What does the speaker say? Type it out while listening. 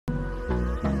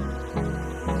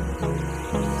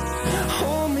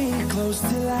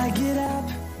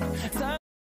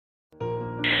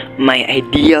My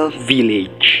ideal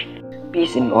village.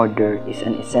 Peace and order is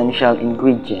an essential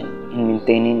ingredient in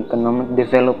maintaining economic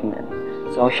development,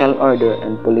 social order,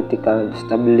 and political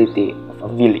stability of a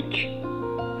village.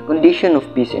 The condition of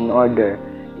peace and order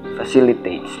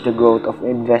facilitates the growth of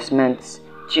investments,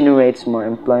 generates more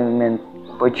employment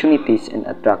opportunities, and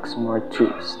attracts more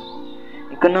tourists.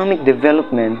 Economic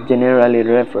development generally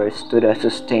refers to the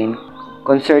sustained,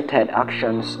 concerted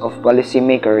actions of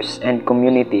policymakers and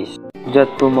communities that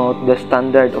promote the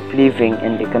standard of living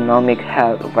and economic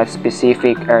health of a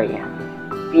specific area.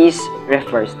 Peace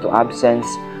refers to absence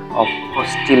of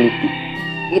hostility.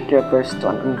 It refers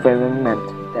to an environment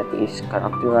that is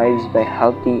characterized by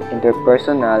healthy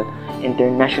interpersonal,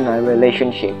 international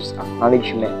relationships,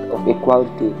 acknowledgement of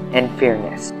equality, and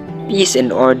fairness. Peace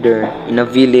and order in a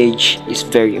village is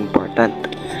very important.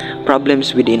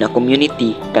 Problems within a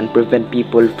community can prevent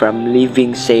people from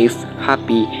living safe,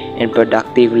 happy, and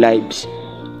productive lives.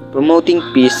 Promoting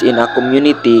peace in a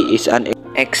community is an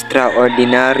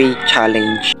extraordinary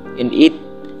challenge, and it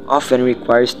often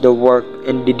requires the work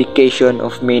and dedication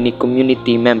of many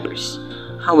community members.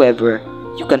 However,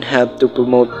 you can help to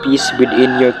promote peace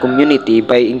within your community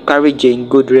by encouraging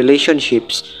good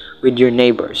relationships with your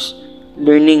neighbors,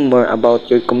 learning more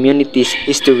about your community's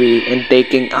history, and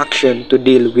taking action to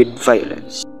deal with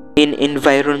violence. In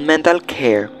environmental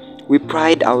care, we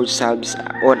pride ourselves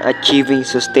on achieving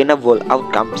sustainable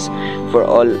outcomes for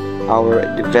all our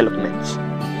developments,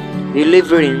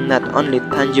 delivering not only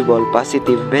tangible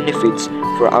positive benefits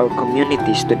for our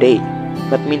communities today,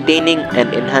 but maintaining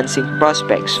and enhancing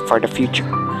prospects for the future.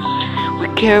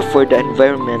 We care for the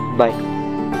environment by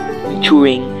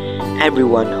ensuring every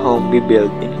home we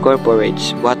build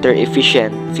incorporates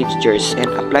water-efficient fixtures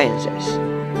and appliances,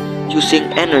 using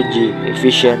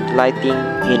energy-efficient lighting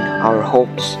in our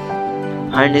homes,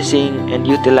 harnessing and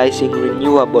utilizing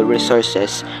renewable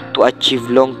resources to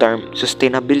achieve long-term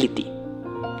sustainability,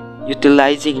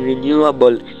 utilizing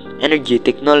renewable energy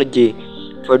technology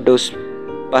for those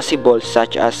possible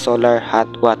such as solar hot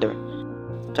water,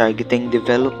 targeting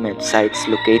development sites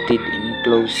located in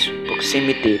close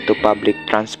proximity to public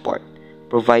transport,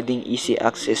 providing easy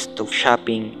access to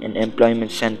shopping and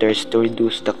employment centers to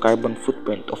reduce the carbon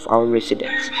footprint of our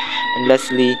residents, and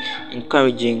lastly,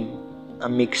 encouraging a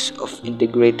mix of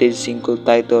integrated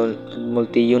single-title and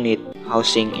multi-unit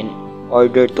housing in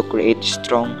order to create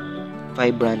strong,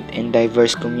 vibrant, and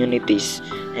diverse communities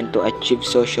and to achieve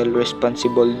social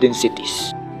responsible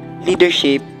densities.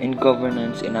 Leadership and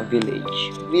governance in a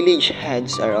village. Village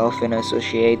heads are often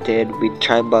associated with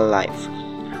tribal life,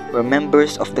 where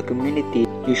members of the community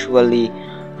usually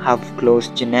have close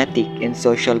genetic and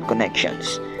social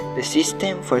connections. The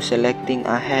system for selecting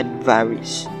a head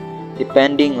varies,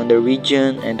 depending on the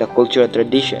region and the cultural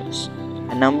traditions.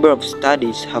 A number of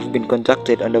studies have been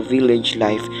conducted on the village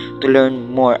life to learn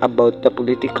more about the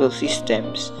political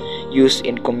systems used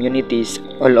in communities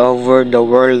all over the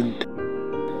world.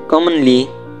 Commonly,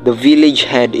 the village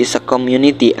head is a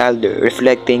community elder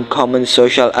reflecting common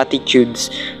social attitudes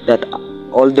that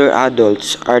older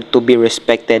adults are to be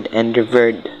respected and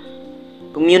revered.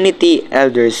 Community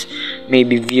elders may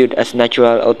be viewed as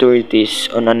natural authorities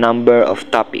on a number of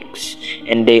topics,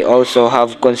 and they also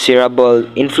have considerable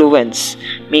influence,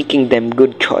 making them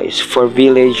good choice for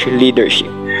village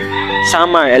leadership.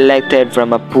 Some are elected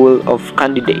from a pool of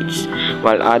candidates,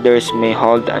 while others may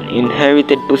hold an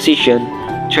inherited position,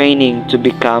 training to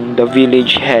become the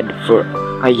village head for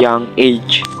a young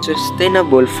age.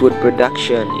 Sustainable food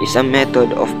production is a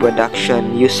method of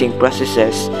production using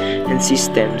processes and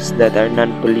systems that are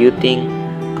non-polluting,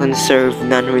 conserve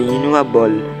non-renewable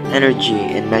energy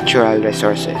and natural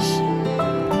resources,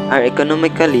 are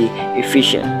economically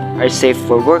efficient, are safe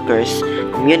for workers,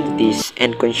 communities,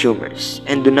 and consumers,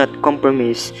 and do not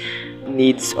compromise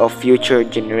needs of future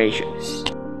generations.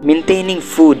 Maintaining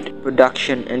food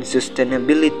production and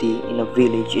sustainability in a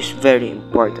village is very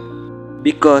important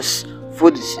because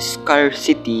food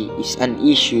scarcity is an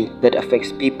issue that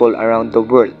affects people around the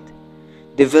world.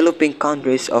 Developing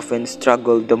countries often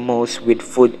struggle the most with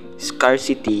food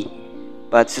scarcity,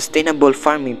 but sustainable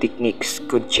farming techniques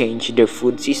could change their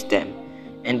food system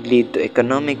and lead to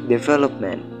economic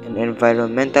development and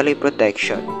environmental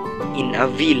protection in a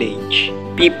village.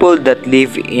 People that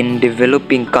live in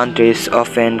developing countries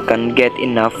often can't get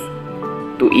enough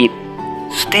to eat.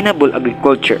 Sustainable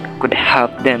agriculture could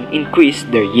help them increase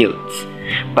their yields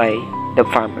by the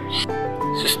farmers.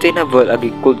 Sustainable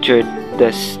agriculture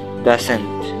doesn't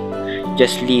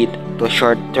just lead to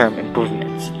short-term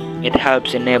improvements. It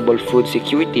helps enable food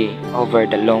security over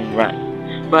the long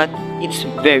run, but its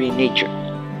very nature.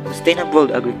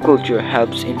 Sustainable agriculture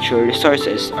helps ensure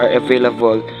resources are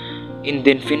available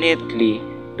indefinitely,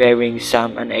 bearing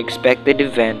some unexpected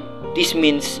event. This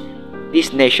means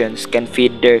these nations can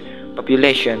feed their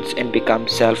populations and become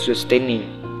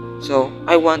self-sustaining. So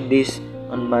I want this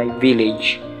on my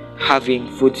village. Having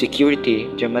food security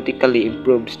dramatically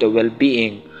improves the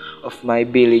well-being of my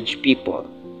village people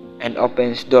and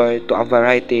opens door to a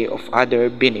variety of other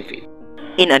benefits.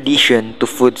 In addition to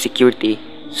food security,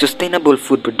 sustainable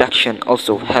food production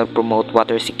also help promote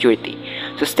water security.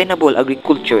 Sustainable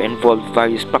agriculture involves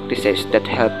various practices that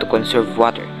help to conserve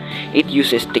water. It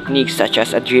uses techniques such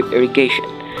as a drip irrigation,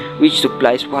 which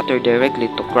supplies water directly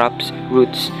to crops'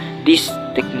 roots. This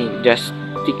technique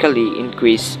drastically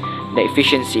increases the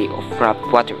efficiency of crop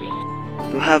watering.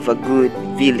 To have a good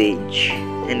village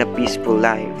and a peaceful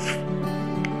life,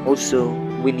 also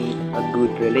we need a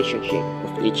good relationship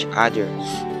with each others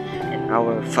and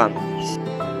our families.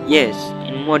 Yes,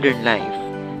 in modern life,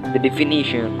 the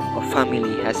definition of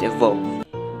family has evolved,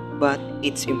 but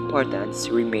its importance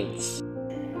remains.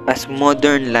 As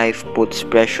modern life puts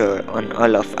pressure on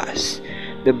all of us,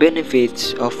 the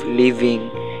benefits of living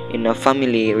in a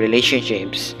family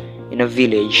relationships in a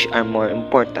village are more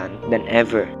important than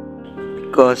ever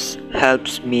because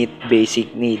helps meet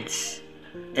basic needs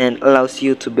and allows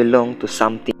you to belong to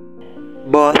something.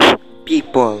 Both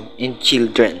people and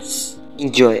children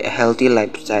enjoy a healthy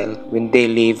lifestyle when they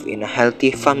live in a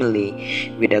healthy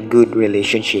family with a good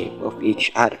relationship of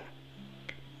each other.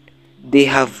 They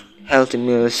have healthy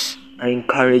meals, are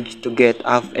encouraged to get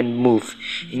up and move,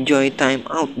 enjoy time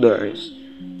outdoors,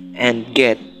 and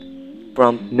get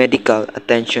prompt medical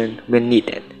attention when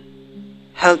needed.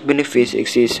 Health benefits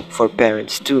exist for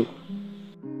parents too.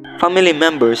 Family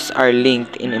members are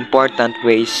linked in important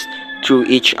ways through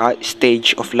each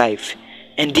stage of life,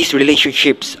 and these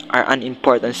relationships are an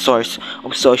important source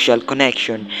of social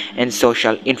connection and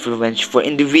social influence for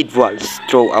individuals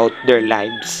throughout their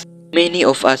lives. Many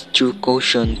of us threw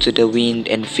caution to the wind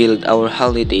and filled our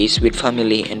holidays with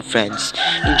family and friends,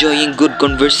 enjoying good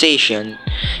conversation,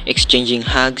 exchanging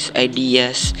hugs,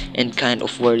 ideas, and kind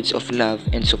of words of love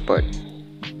and support.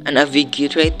 An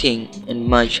invigorating and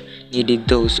much needed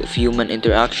dose of human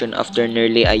interaction after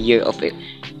nearly a year of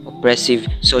oppressive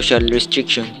social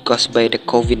restriction caused by the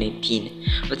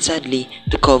COVID-19. But sadly,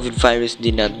 the COVID virus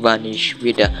did not vanish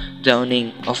with the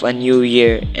dawning of a new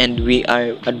year, and we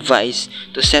are advised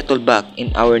to settle back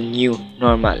in our new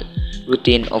normal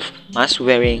routine of mask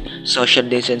wearing, social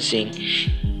distancing,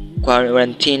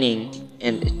 quarantining,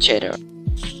 and etc.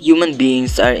 Human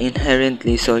beings are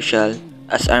inherently social,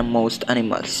 as are most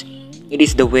animals. It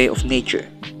is the way of nature.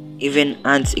 Even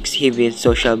ants exhibit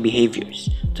social behaviors.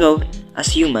 So,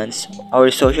 as humans,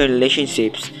 our social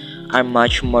relationships are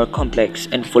much more complex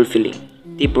and fulfilling.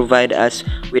 They provide us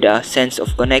with a sense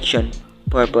of connection,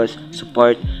 purpose,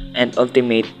 support, and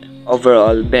ultimate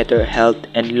overall better health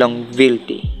and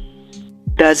longevity.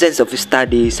 Dozens of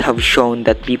studies have shown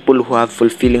that people who have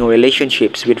fulfilling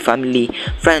relationships with family,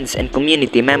 friends, and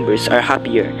community members are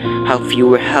happier, have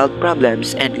fewer health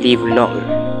problems, and live longer.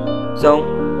 So,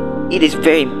 it is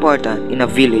very important in a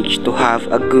village to have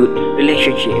a good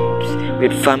relationships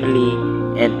with family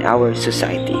and our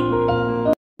society.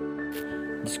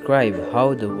 Describe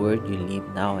how the world you live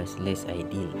now is less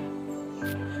ideal.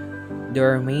 There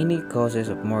are many causes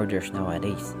of murders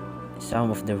nowadays.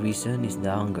 Some of the reason is the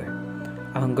hunger.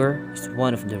 Hunger is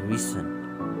one of the reasons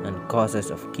and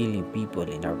causes of killing people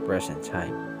in our present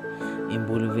time.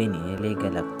 Involving in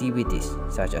illegal activities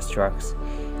such as drugs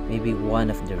may be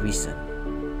one of the reasons.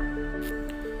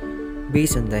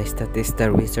 Based on the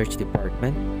Statista Research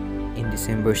Department in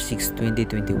December 6,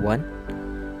 2021,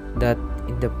 that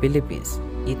in the Philippines,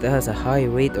 it has a high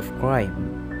rate of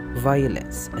crime,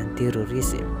 violence, and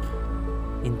terrorism.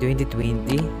 In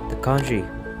 2020, the country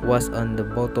was on the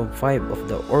bottom 5 of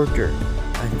the Order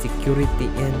and Security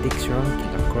Index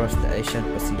ranking across the Asian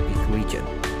Pacific region.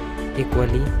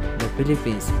 Equally, the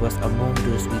Philippines was among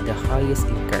those with the highest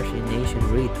incarceration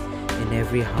rate in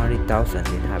every 100,000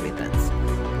 inhabitants.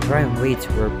 Crime rates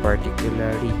were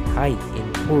particularly high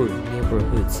in poor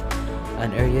neighborhoods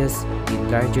and areas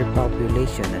with larger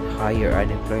population and higher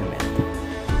unemployment.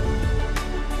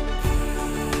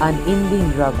 An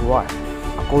ending drug war.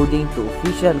 According to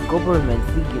official government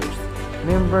figures,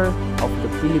 members of the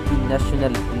Philippine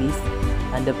National Police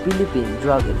and the Philippine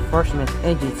Drug Enforcement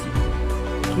Agency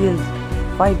killed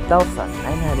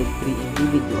 5,903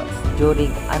 individuals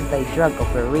during anti-drug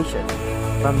operations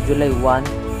from July 1,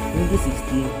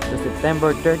 2016 to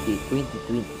September 30,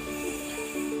 2020.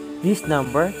 This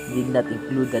number did not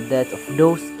include the death of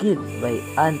those killed by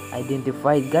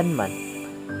unidentified gunmen,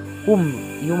 whom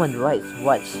Human Rights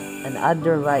Watch and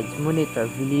other rights monitor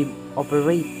believe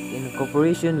operate in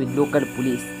cooperation with local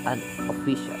police and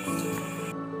officials.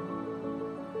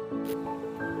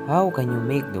 How can you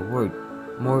make the world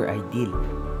more ideal?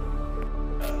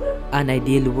 An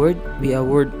ideal world be a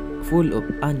world full of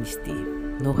honesty,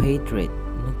 no hatred,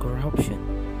 no corruption,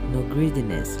 no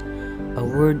greediness, a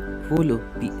world full of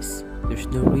peace. There's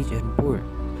no rich and poor.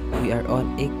 We are all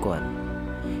equal.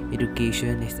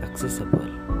 Education is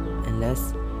accessible,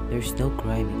 unless there's no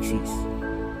crime exists.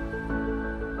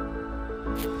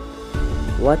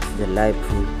 What's the life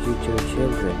for future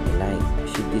children like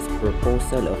should this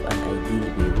proposal of an ideal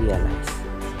be realized?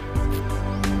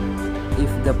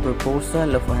 If the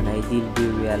proposal of an ideal be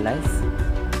realized,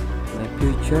 my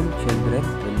future children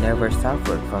will never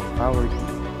suffer from poverty.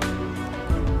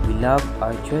 We love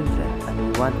our children and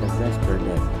we want the best for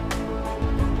them.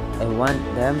 I want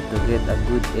them to get a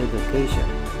good education,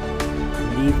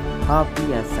 live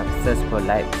happy and successful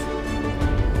lives.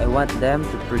 I want them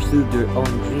to pursue their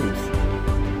own dreams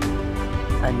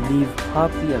and live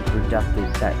happy and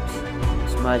productive lives,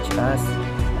 as much as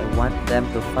I want them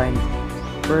to find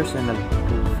personal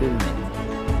fulfillment.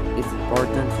 It's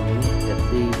important to me that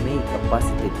they make a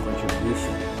positive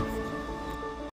contribution